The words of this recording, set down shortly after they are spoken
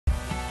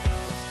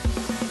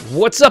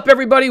What's up,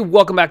 everybody?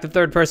 Welcome back to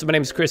Third Person. My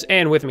name is Chris,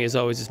 and with me, as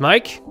always, is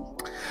Mike.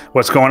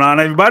 What's going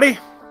on, everybody?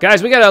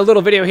 Guys, we got a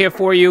little video here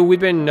for you. We've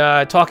been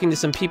talking to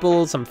some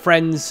people, some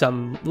friends,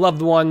 some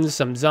loved ones,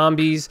 some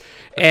zombies,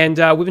 and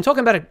we've been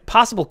talking about a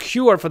possible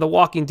cure for The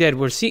Walking Dead.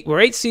 We're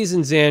 8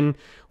 seasons in.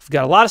 We've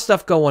got a lot of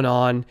stuff going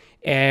on,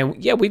 and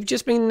yeah, we've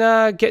just been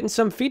getting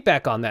some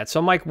feedback on that.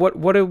 So, Mike,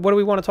 what do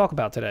we want to talk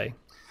about today?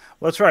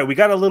 Well, that's right. We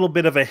got a little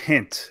bit of a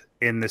hint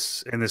in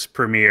this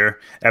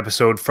premiere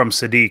episode from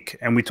Sadiq,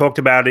 and we talked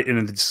about it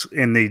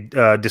in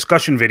the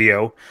discussion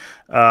video,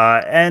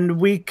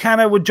 and we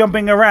kind of were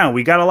jumping around.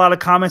 We got a lot of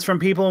comments from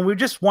people, and we were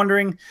just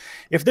wondering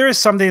if there is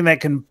something that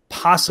can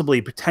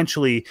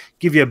potentially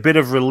give you a bit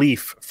of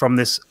relief from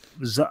this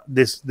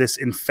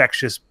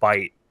infectious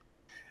bite.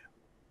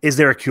 Is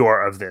there a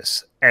cure of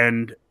this?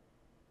 And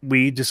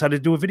we decided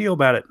to do a video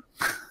about it.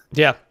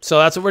 Yeah, so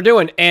that's what we're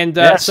doing, and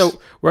yes. So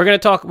we're going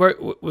to talk.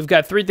 We've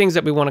got 3 things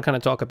that we want to kind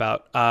of talk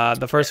about.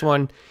 The first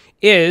one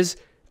is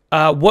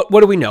what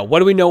do we know? What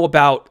do we know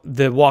about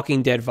the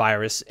Walking Dead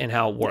virus and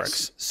how it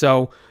works? Yes.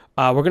 So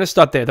we're going to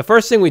start there. The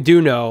first thing we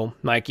do know,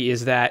 Mikey,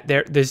 is that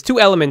there's 2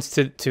 elements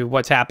to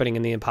what's happening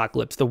in the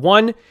apocalypse. The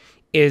one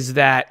is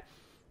that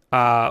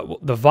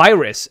the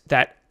virus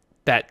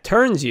that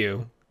turns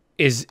you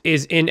is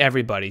in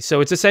everybody.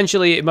 So it's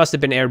essentially, it must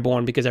have been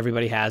airborne because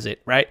everybody has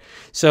it, right?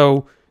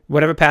 So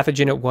whatever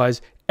pathogen it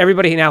was,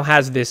 everybody now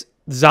has this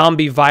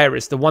zombie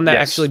virus, the one that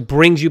actually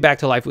brings you back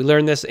to life. We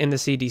learned this in the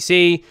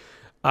CDC.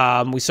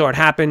 We saw it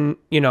happen,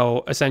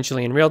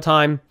 essentially in real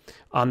time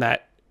on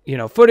that,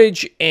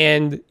 footage.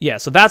 And yeah,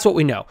 so that's what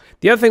we know.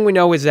 The other thing we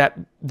know is that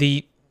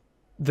the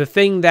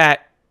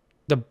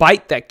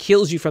bite that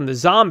kills you from the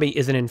zombie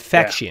is an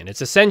infection. Yeah.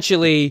 It's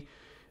essentially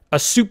a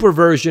super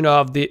version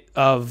of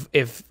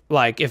if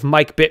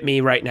Mike bit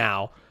me right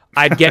now,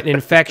 I'd get an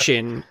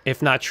infection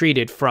if not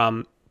treated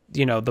from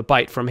the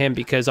bite from him,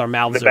 because our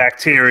mouths the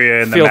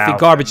bacteria in the filthy mouth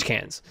garbage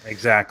cans.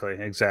 Exactly.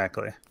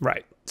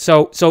 Right.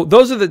 So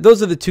those are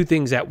the 2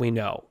 things that we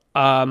know.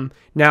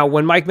 Now,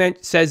 when Mike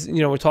says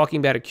we're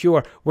talking about a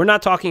cure, we're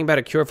not talking about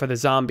a cure for the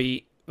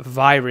zombie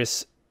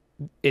virus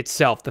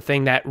itself, the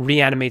thing that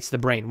reanimates the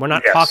brain. We're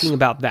not talking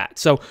about that.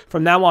 So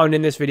from now on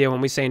in this video, when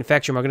we say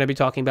infection, we're going to be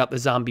talking about the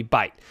zombie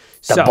bite.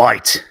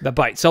 The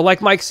bite. So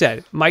like Mike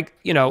said,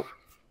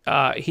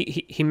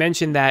 he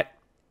mentioned that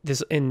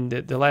this in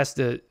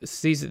the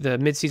season, the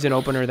mid-season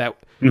opener, that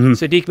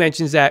Sadiq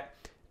mentions that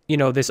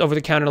this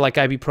over-the-counter like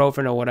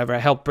ibuprofen or whatever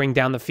helped bring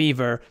down the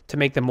fever to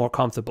make them more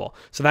comfortable.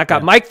 So that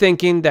got Mike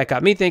thinking, that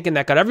got me thinking,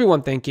 that got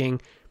everyone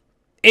thinking: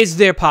 is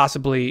there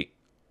possibly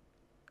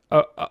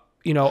a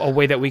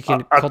way that we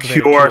can cultivate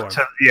a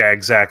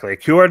cure? A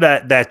cure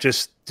that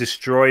just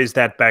destroys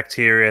that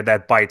bacteria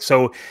that bites.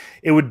 So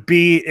it would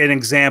be an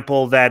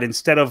example that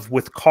instead of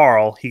with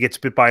Carl, he gets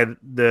bit by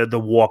the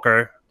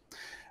walker.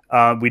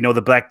 We know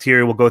the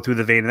bacteria will go through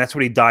the vein, and that's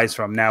what he dies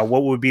from. Now,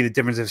 what would be the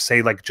difference if,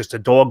 say, like just a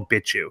dog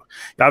bit you?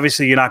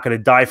 Obviously, you're not going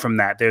to die from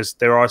that.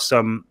 There are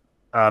some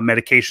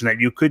medication that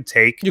you could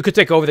take. You could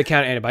take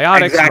over-the-counter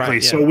antibiotics. Exactly.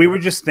 Right, So we were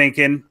just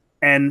thinking,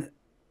 and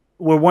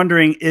we're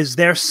wondering, is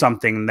there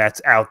something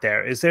that's out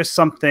there? Is there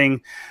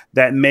something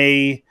that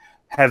may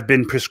have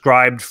been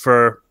prescribed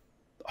for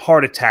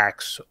heart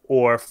attacks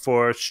or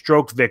for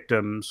stroke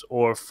victims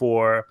or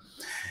for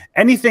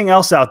anything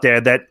else out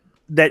there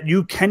that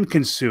you can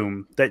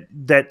consume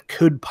that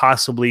could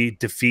possibly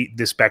defeat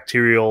this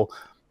bacterial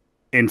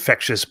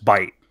infectious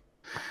bite?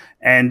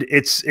 And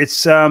it's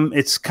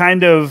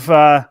kind of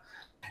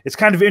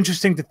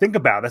interesting to think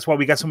about. That's why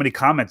we got so many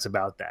comments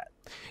about that.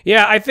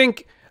 Yeah, I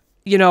think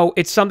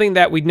it's something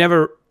that we'd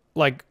never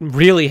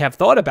really have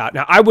thought about.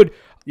 Now, I would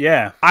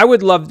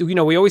love,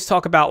 we always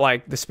talk about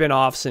like the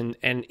spin-offs and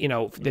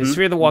there's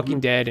Fear the Walking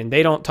Dead, and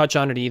they don't touch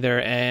on it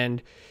either.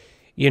 And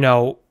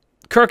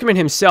Kirkman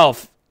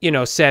himself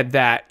said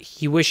that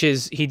he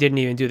wishes he didn't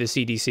even do the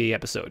CDC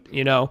episode.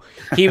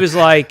 He was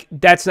like,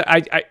 "That's not,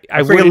 I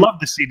freaking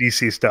love the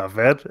CDC stuff,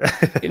 man."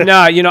 No,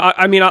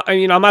 I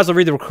might as well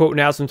read the quote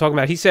now. So I'm talking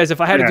about. He says, "If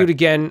I had to do it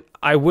again,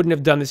 I wouldn't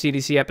have done the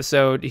CDC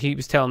episode." He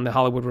was telling the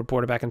Hollywood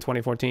Reporter back in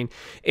 2014.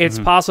 It's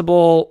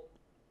possible.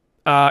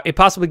 It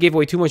possibly gave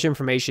away too much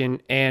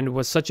information and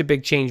was such a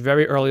big change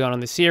very early on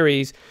in the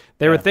series.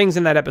 There were things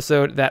in that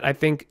episode that I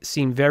think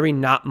seemed very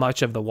not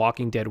much of the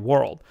Walking Dead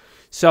world.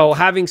 So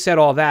having said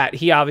all that,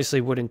 he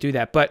obviously wouldn't do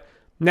that. But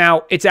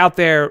now it's out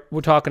there.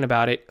 We're talking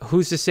about it.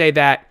 Who's to say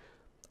that?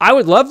 I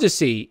would love to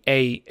see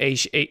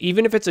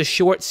even if it's a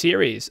short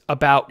series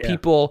about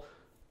people,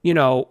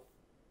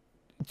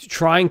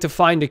 trying to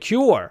find a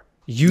cure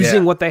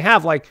using what they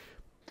have. Like,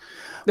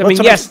 I mean,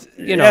 yes,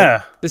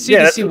 the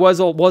CDC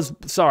was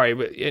sorry,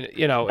 but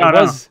it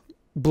was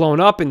blown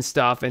up and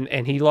stuff,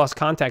 and he lost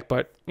contact.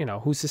 But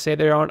who's to say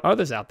there aren't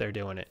others out there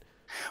doing it?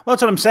 Well,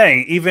 that's what I'm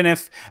saying. Even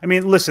if,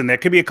 listen, there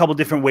could be a couple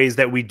different ways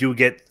that we do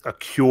get a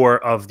cure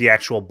of the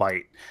actual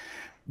bite.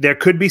 There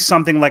could be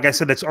something, like I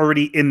said, that's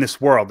already in this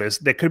world.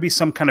 There could be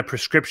some kind of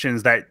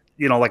prescriptions that,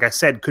 like I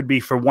said, could be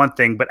for one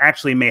thing, but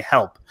actually may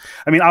help.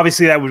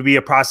 Obviously, that would be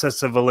a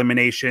process of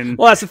elimination.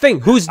 Well, that's the thing.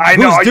 Who's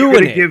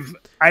doing it?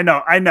 I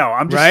know.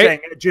 I'm just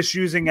saying, just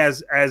using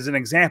as an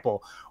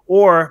example.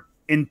 Or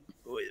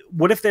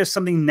what if there's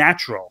something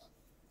natural?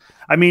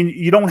 I mean,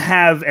 you don't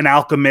have an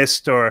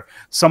alchemist or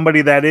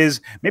somebody that is,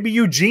 maybe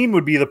Eugene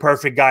would be the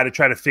perfect guy to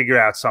try to figure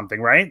out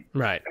something, right?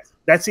 Right.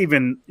 That's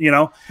even,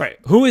 Right.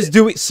 Who is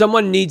doing,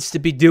 someone needs to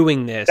be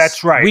doing this.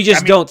 That's right. We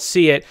just don't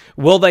see it.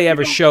 Will they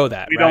ever show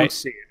that? We don't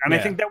see it. And I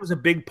think that was a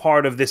big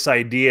part of this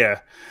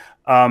idea.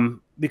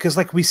 Because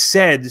like we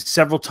said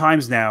several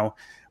times now,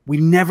 we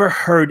never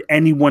heard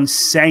anyone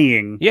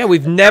saying. Yeah,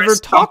 we've never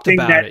talked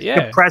about it.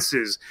 Yeah.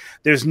 Depresses.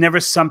 There's never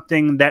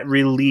something that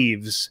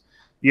relieves.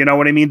 You know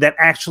what I mean? That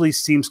actually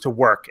seems to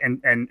work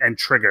and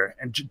trigger.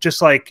 And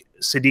just like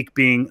Sadiq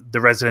being the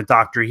resident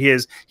doctor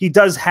he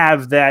does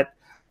have that.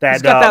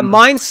 He's got that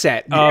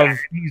mindset of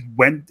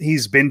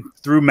he's been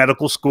through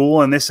medical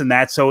school and this and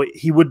that, so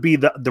he would be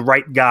the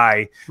right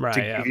guy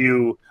to give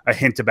you a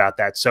hint about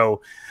that.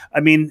 So, I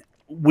mean,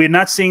 we're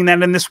not seeing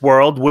that in this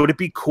world. Would it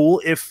be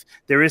cool if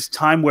there is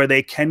time where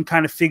they can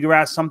kind of figure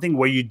out something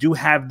where you do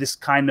have this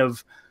kind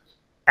of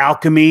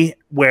alchemy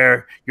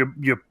where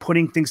you're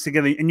putting things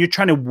together and you're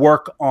trying to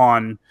work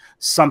on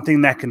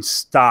something that can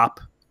stop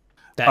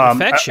that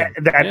infection,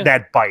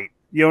 that bite.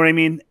 You know what I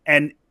mean?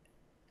 And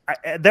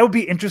that would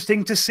be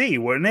interesting to see,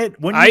 wouldn't it?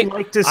 Wouldn't you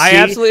like to see? I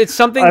absolutely. It's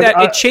something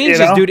that it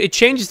changes, dude. It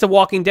changes The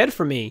Walking Dead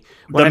for me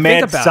when I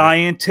think about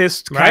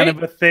scientist kind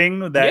of a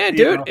thing. That,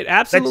 dude, it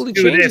absolutely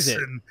changes it.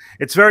 And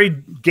it's very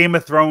Game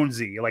of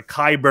Thronesy, like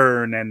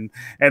Qyburn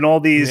and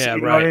all these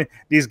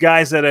these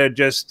guys that are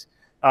just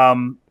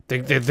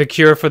the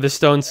cure for the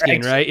stone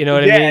skin, right? You know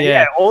what I mean?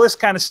 Yeah, all this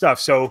kind of stuff.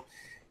 So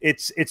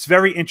it's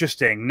very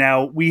interesting.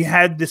 Now, we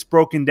had this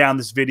broken down,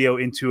 this video,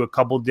 into a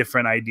couple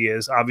different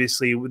ideas.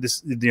 Obviously,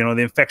 this, the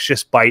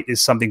infectious bite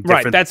is something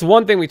different. Right, that's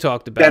one thing we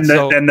talked about.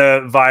 Than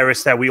the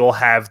virus that we all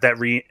have that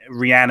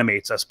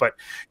reanimates us. But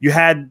you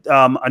had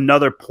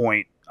another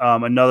point,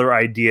 another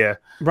idea.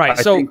 Right,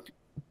 go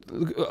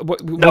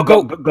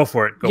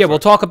for it. We'll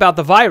talk about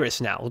the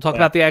virus now. We'll talk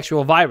about the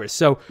actual virus.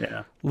 So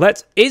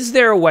is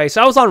there a way?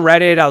 So I was on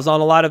Reddit. I was on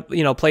a lot of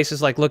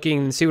places like looking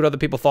and see what other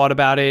people thought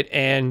about it.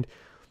 And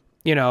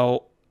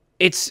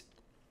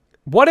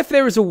what if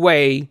there was a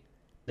way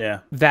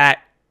that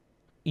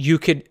you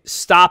could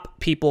stop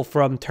people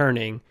from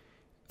turning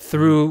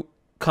through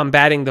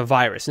combating the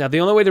virus? Now, the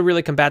only way to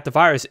really combat the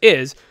virus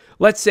is,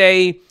 let's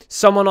say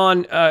someone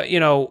on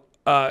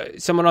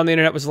someone on the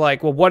internet was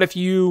like, well, what if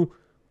you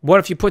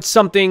put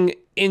something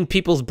in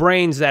people's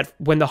brains that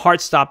when the heart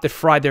stopped, it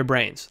fried their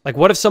brains? Like,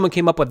 what if someone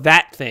came up with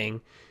that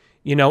thing,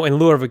 in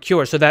lieu of a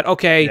cure, so that,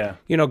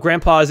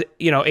 grandpa's,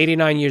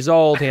 89 years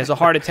old, he has a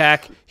heart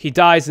attack, he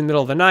dies in the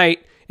middle of the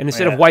night, and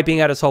instead of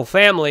wiping out his whole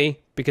family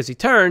because he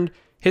turned,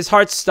 his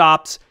heart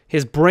stops,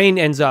 his brain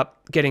ends up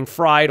getting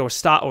fried or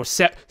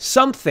set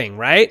something,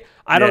 right?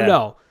 I don't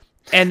know.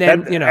 And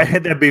then,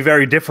 that'd be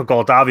very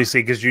difficult,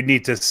 obviously, because you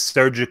need to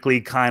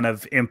surgically kind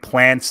of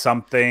implant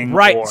something.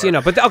 Right. So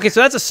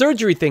that's a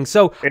surgery thing.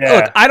 So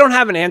look, I don't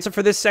have an answer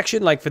for this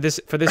section, like for this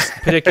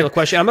particular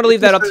question. I'm going to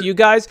leave that up to you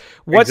guys.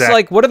 What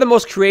are the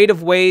most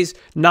creative ways,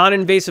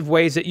 non-invasive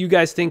ways that you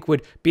guys think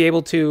would be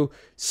able to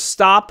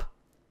stop,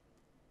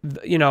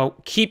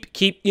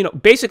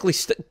 basically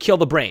kill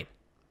the brain?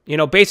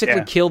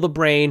 Kill the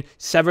brain,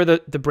 sever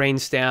the brain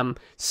stem,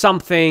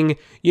 something,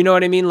 you know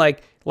what I mean?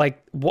 Like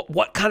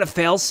what kind of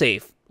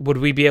fail-safe would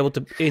we be able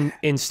to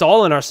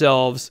install in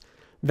ourselves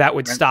that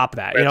would stop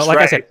that?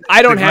 I said,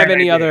 I don't have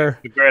any other.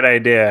 It's a great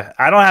idea.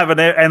 I don't have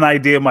an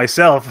idea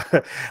myself.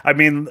 I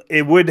mean,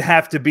 it would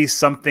have to be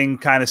something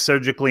kind of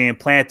surgically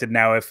implanted.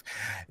 Now, if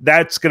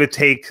that's going to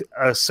take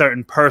a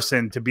certain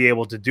person to be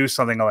able to do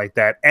something like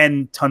that,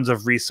 and tons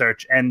of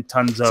research and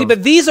tons of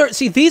these are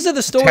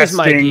the stories, testing,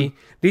 Mikey.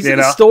 These are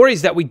the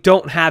stories that we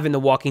don't have in The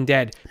Walking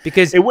Dead,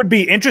 because it would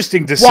be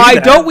interesting to see. Why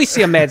don't we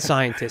see a mad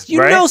scientist?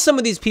 Some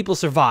of these people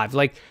survived,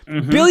 like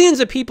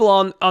billions of people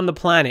on the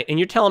planet, and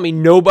you're telling me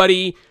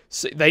nobody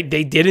they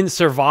didn't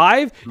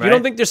survive? Right. You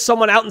don't think there's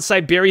someone out in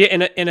Siberia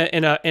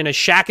in a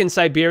shack in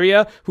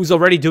Siberia who's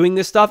already doing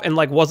this stuff and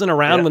like wasn't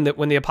around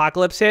when the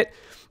apocalypse hit?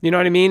 You know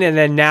what I mean? And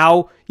then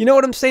now, you know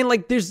what I'm saying?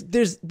 Like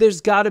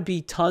there's got to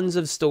be tons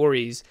of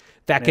stories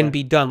that can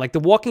be done. Like The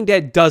Walking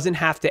Dead doesn't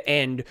have to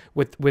end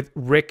with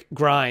Rick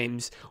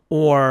Grimes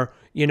or,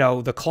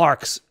 the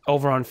Clarks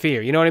over on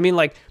Fear. You know what I mean?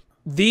 Like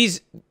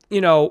these,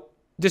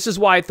 this is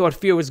why I thought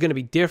Fear was going to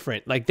be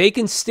different. Like they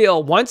can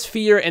still, once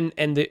Fear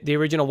and the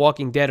original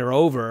Walking Dead are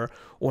over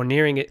or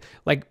nearing it,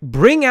 like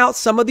bring out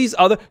some of these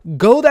other,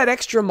 go that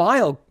extra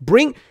mile,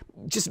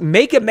 just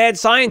make a mad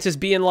scientist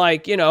being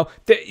like,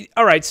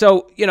 all right,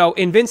 so,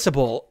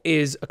 Invincible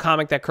is a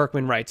comic that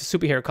Kirkman writes, a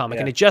superhero comic,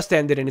 and it just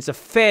ended, and it's a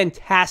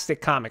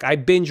fantastic comic. I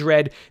binge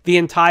read the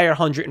entire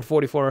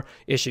 144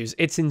 issues.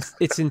 It's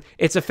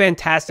a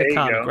fantastic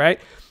comic, right?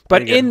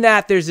 But in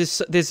that, there's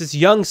this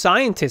young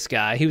scientist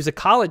guy. He was a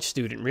college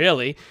student,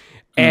 really,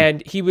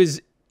 and he was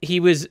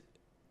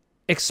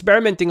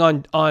experimenting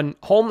on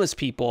homeless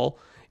people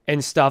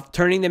and stuff,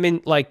 turning them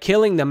in, like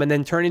killing them and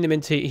then turning them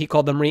into, he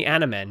called them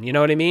reanimen. You know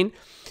what I mean?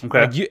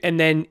 Okay. Like and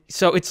then,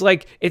 so it's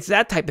like, it's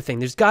that type of thing.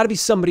 There's got to be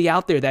somebody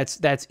out there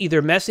that's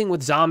either messing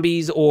with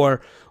zombies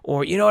or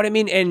you know what I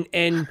mean?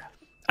 And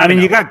I mean,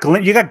 you got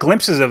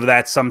glimpses of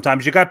that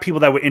sometimes. You got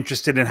people that were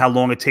interested in how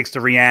long it takes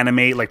to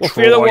reanimate, like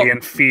Troy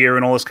and Fear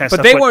and all this kind of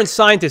stuff. But they weren't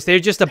scientists. They're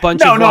just a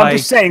bunch of No, I'm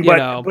just saying,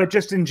 but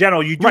just in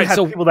general, you do have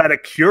people that are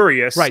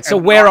curious. Right, so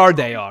where are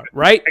they,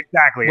 right?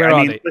 Exactly. Where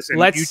are they? Listen,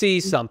 let's see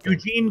something.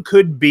 Eugene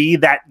could be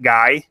that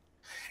guy.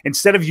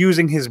 Instead of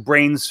using his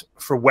brains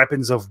for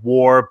weapons of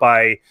war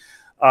by,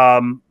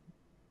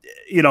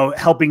 you know,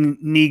 helping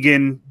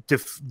Negan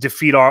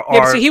defeat our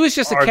see, he was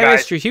just a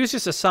chemistry. He was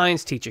just a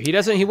science teacher.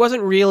 He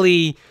wasn't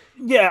really.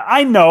 Yeah,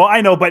 I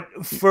know, but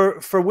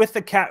for with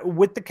the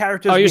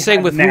characters. Oh, you're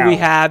saying with who we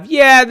have?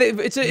 Yeah,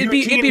 it'd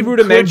be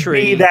rudimentary.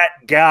 Could be that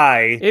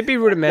guy. It'd be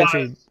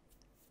rudimentary.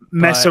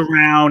 Mess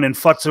around and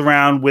futz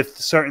around with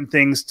certain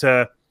things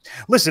to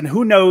listen.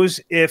 Who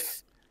knows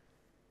if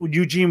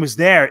Eugene was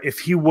there? If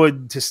he was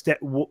to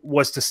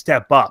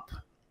step up.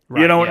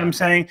 Right, you know what I'm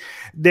saying?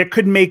 They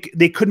could make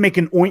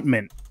an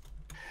ointment.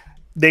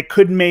 They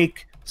could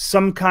make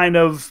some kind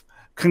of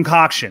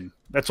concoction.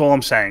 That's all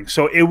I'm saying.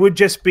 So it would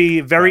just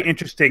be very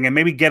interesting and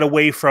maybe get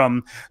away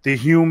from the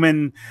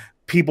human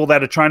people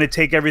that are trying to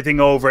take everything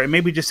over and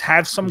maybe just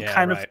have some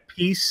kind of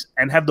peace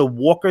and have the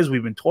walkers,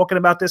 we've been talking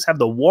about this, have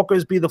the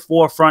walkers be the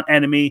forefront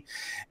enemy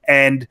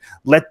and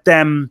let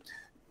them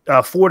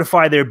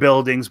fortify their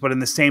buildings, but in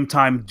the same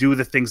time do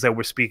the things that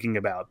we're speaking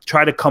about.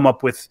 Try to come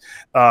up with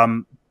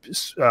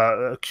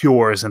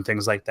cures and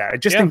things like that. I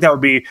just think that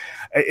would be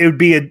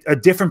a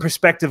different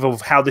perspective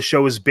of how the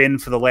show has been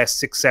for the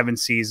last 6-7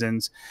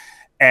 seasons,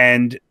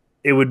 and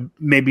it would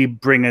maybe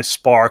bring a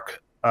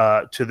spark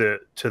to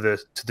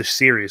the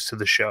series, to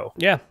the show.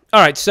 Yeah.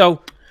 All right.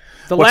 So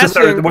what's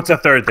the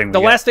third thing?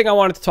 The last thing I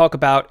wanted to talk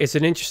about is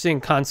an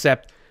interesting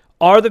concept.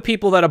 Are the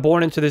people that are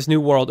born into this new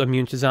world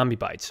immune to zombie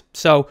bites?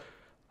 So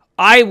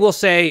I will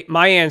say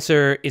my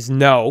answer is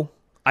no.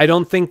 I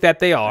don't think that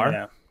they are.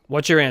 Yeah.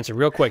 What's your answer,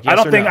 real quick? Yes I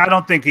don't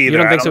think either. You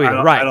don't think so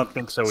either, right? I don't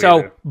think so either.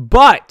 So,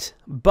 but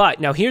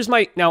now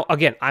now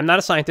again, I'm not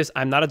a scientist.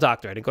 I'm not a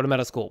doctor. I didn't go to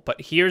medical school. But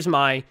here's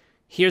my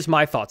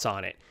thoughts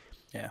on it.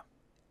 Yeah.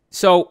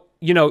 So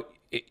you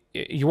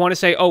want to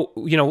say,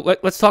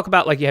 let's talk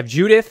about, like, you have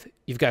Judith,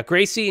 you've got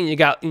Gracie, and you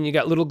got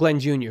little Glenn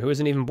Jr., who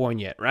isn't even born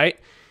yet, right?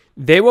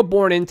 They were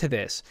born into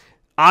this.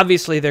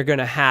 Obviously, they're going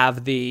to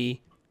have the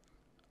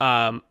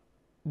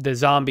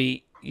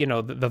zombie,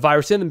 the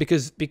virus in them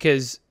because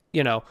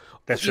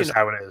that's just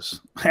how it is,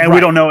 and we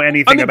don't know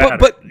anything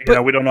about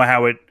it. We don't know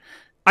how it.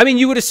 I mean,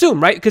 you would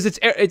assume, right? Because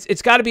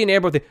it's got to be an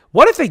airborne thing.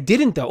 What if they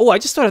didn't, though? Oh, I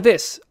just thought of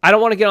this. I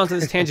don't want to get onto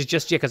this tangent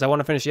just yet because I want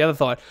to finish the other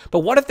thought. But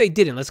what if they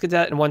didn't? Let's get to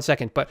that in 1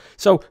 second. But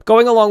so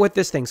going along with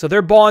this thing, so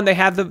they're born, they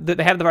have the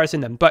virus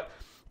in them, but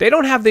they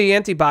don't have the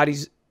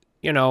antibodies.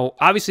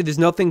 Obviously, there's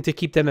nothing to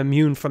keep them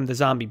immune from the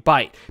zombie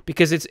bite,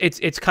 because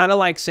it's kind of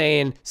like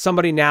saying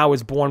somebody now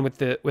is born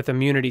with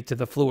immunity to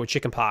the flu or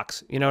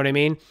chickenpox. You know what I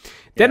mean?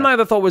 Yeah. Then my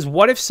other thought was,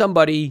 what if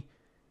somebody,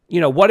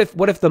 what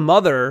if the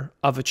mother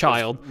of a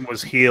child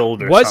was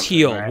healed,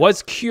 right?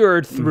 Was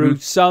cured through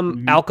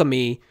some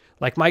alchemy,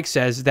 like Mike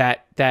says,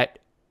 that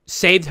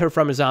saved her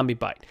from a zombie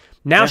bite.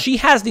 Now she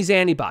has these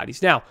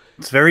antibodies. Now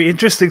it's very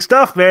interesting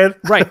stuff, man.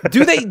 Right?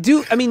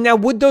 I mean, now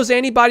would those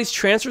antibodies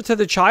transfer to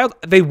the child?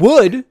 They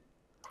would.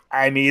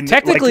 I mean,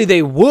 technically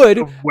they would.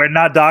 We're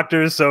not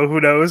doctors, so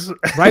who knows?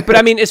 Right, but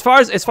I mean, as far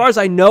as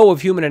I know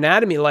of human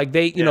anatomy, like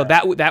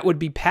that would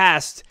be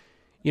passed.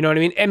 You know what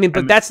I mean? I mean,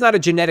 but that's not a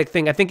genetic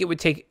thing. I think it would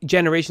take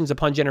generations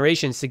upon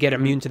generations to get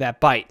immune to that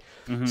bite.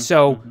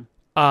 So,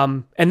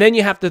 and then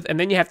you have to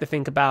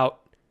think about,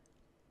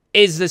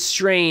 is the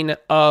strain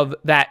of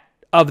that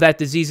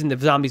disease in the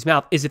zombie's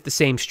mouth, is it the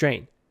same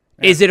strain?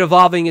 Is it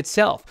evolving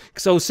itself?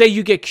 So say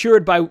you get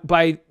cured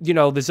by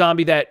the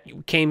zombie that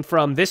came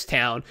from this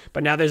town,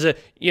 but now there's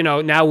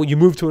now you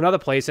move to another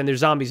place and there's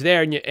zombies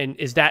there, and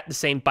is that the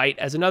same bite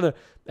as another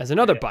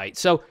bite?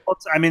 So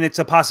I mean, it's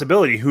a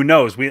possibility. Who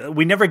knows?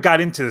 We never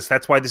got into this.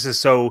 That's why this is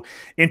so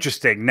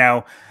interesting.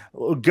 Now,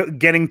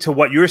 getting to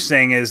what you're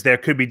saying is there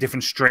could be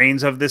different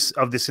strains of this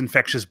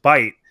infectious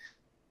bite.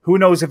 Who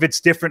knows if it's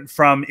different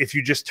from if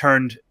you just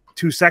turned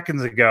 2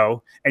 seconds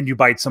ago and you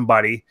bite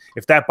somebody,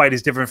 if that bite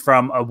is different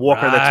from a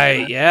walker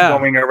that's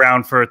going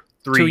around for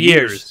 3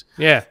 years.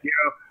 Yeah.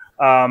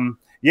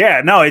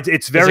 No,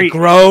 it's very... Does it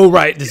grow,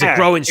 right? Does it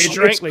grow in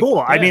strength? It's cool.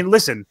 Yeah. I mean,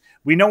 listen,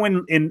 we know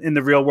in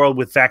the real world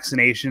with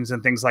vaccinations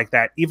and things like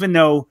that, even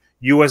though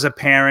you as a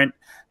parent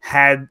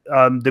had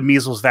the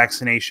measles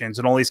vaccinations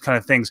and all these kind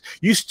of things,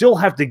 you still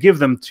have to give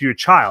them to your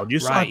child. You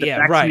still have to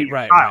vaccinate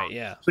your child.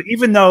 Yeah. So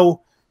even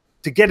though,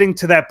 to getting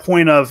to that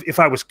point of, if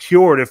I was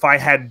cured, if I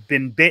had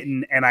been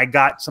bitten and I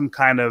got some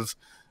kind of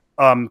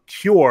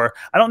cure,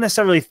 I don't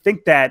necessarily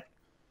think that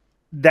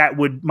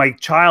my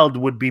child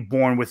would be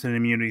born with an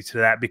immunity to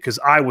that because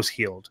I was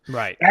healed.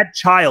 Right. That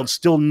child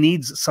still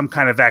needs some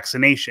kind of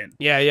vaccination.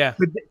 Yeah.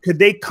 Could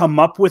they come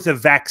up with a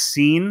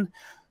vaccine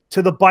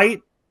to the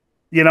bite?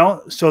 you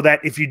know, so that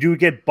if you do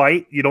get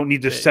bite, you don't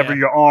need to sever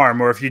your arm,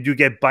 or if you do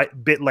get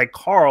bit like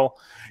Carl,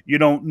 you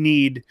don't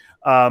need,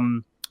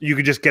 you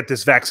could just get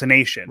this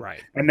vaccination.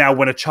 Right. And now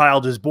when a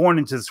child is born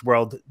into this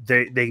world,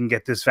 they can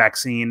get this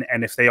vaccine.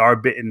 And if they are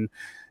bitten,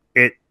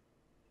 it,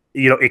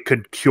 you know, it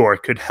could cure,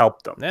 it could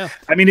help them. Yeah.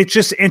 I mean, it's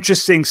just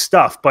interesting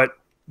stuff, but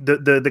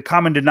the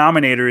common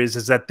denominator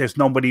is that there's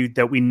nobody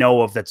that we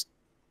know of that's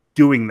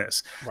doing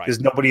this. Right. There's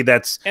nobody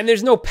that's, and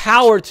there's no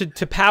power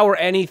to power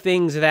any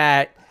things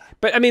that,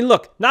 but I mean,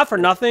 look, not for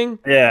nothing.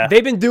 Yeah.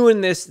 They've been doing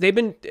this. They've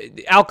been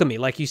alchemy,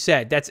 like you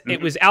said. It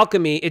was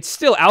alchemy. It's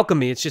still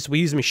alchemy. It's just we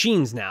use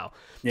machines now.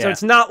 Yeah. So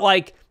it's not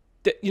like,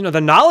 you know,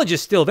 the knowledge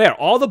is still there.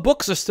 All the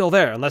books are still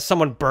there, unless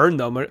someone burned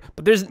them.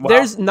 But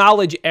there's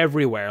knowledge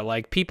everywhere.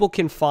 Like people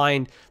can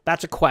find.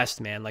 That's a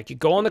quest, man. Like you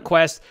go on the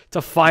quest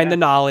to find the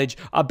knowledge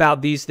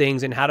about these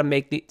things and how to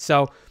make the.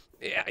 So,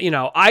 you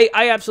know, I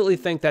absolutely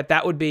think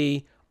that would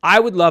be. I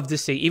would love to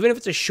see, even if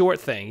it's a short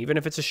thing, even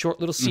if it's a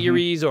short little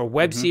series or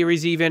web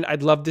series, even,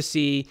 I'd love to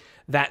see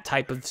that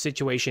type of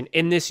situation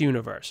in this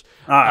universe.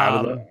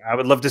 I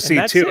would love to see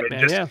it too.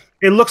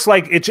 It looks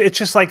like it's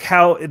just like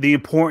how the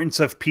importance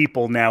of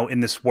people now in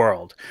this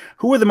world.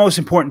 Who are the most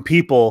important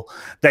people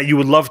that you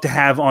would love to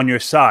have on your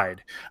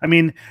side? I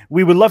mean,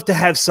 we would love to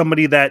have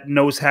somebody that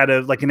knows how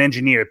to, like an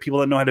engineer, people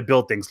that know how to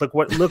build things. Look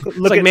it's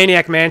like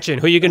Maniac Mansion.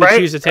 Who are you going to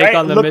choose to take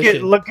on the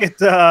mission? Look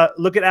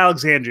at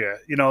Alexandria.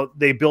 You know,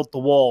 they built the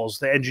walls.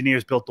 The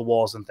engineers built the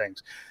walls and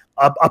things.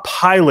 A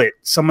pilot,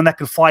 someone that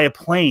could fly a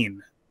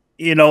plane,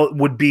 you know,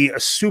 would be a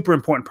super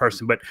important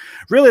person. But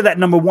really that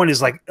number one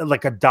is like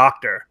a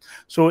doctor.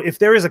 So if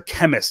there is a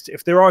chemist,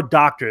 if there are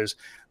doctors,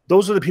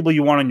 those are the people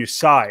you want on your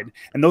side.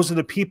 And those are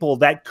the people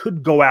that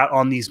could go out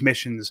on these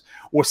missions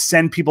or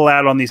send people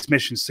out on these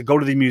missions to go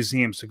to the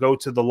museums, to go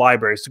to the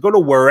libraries, to go to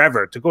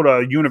wherever, to go to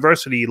a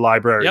university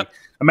library, a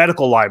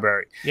medical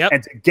library,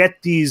 and to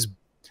get these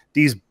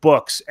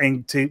books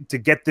and to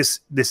get this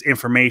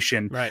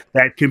information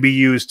that can be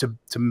used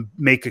to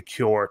make a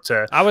cure.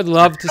 I would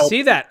love to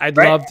see that. I'd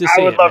love to see it.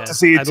 I would love to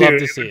see it too.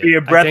 It would be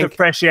a breath of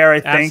fresh air,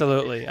 I think.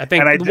 Absolutely. I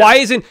think why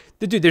isn't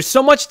dude? There's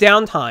so much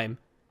downtime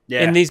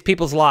in these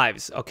people's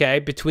lives. Okay,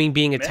 between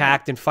being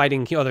attacked and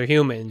fighting other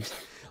humans.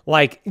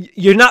 Like,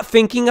 you're not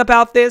thinking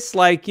about this,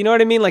 like, you know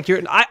what I mean? Like,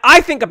 I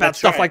think about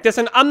stuff like this,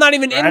 and I'm not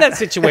even in that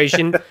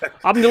situation.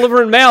 I'm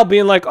delivering mail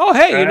being like, oh,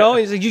 hey, you know,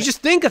 he's like, you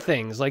just think of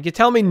things. Like, you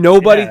tell me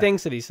nobody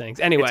thinks of these things.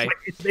 Anyway.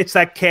 It's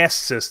that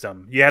caste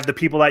system. You have the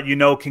people that you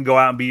know can go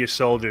out and be your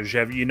soldiers. You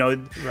have, you know,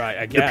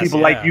 I guess, the people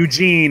like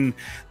Eugene,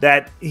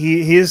 that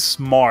he is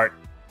smart.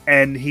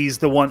 And he's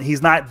the one,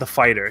 he's not the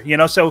fighter, you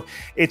know? So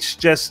it's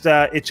just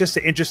an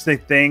interesting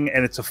thing,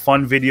 and it's a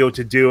fun video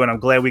to do. And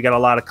I'm glad we got a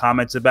lot of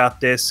comments about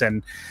this.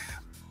 And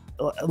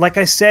like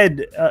I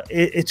said,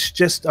 it's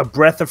just a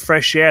breath of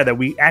fresh air that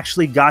we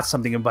actually got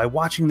something. And by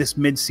watching this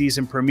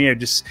mid-season premiere,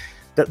 just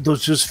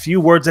those just few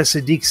words that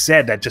Sadiq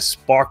said that just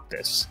sparked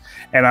this.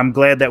 And I'm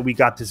glad that we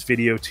got this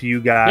video to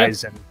you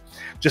guys. And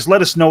just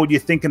let us know what you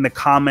think in the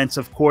comments,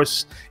 of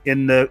course,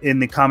 in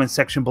the comment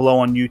section below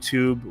on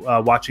YouTube,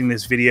 watching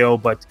this video.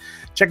 But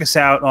check us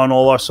out on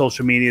all our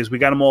social medias. We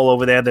got them all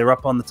over there. They're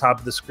up on the top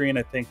of the screen,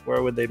 I think.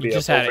 Where would they be?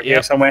 Just over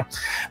here somewhere.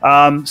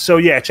 So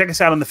yeah, check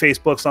us out on the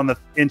Facebooks, on the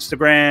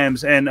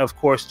Instagrams, and of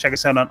course, check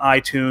us out on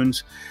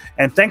iTunes.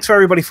 And thanks for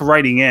everybody for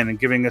writing in and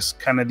giving us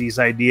kind of these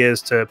ideas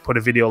to put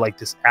a video like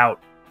this out.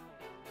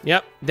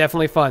 Yep,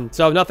 definitely fun.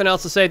 So nothing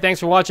else to say.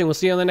 Thanks for watching. We'll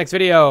see you on the next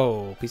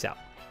video. Peace out.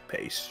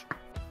 Peace.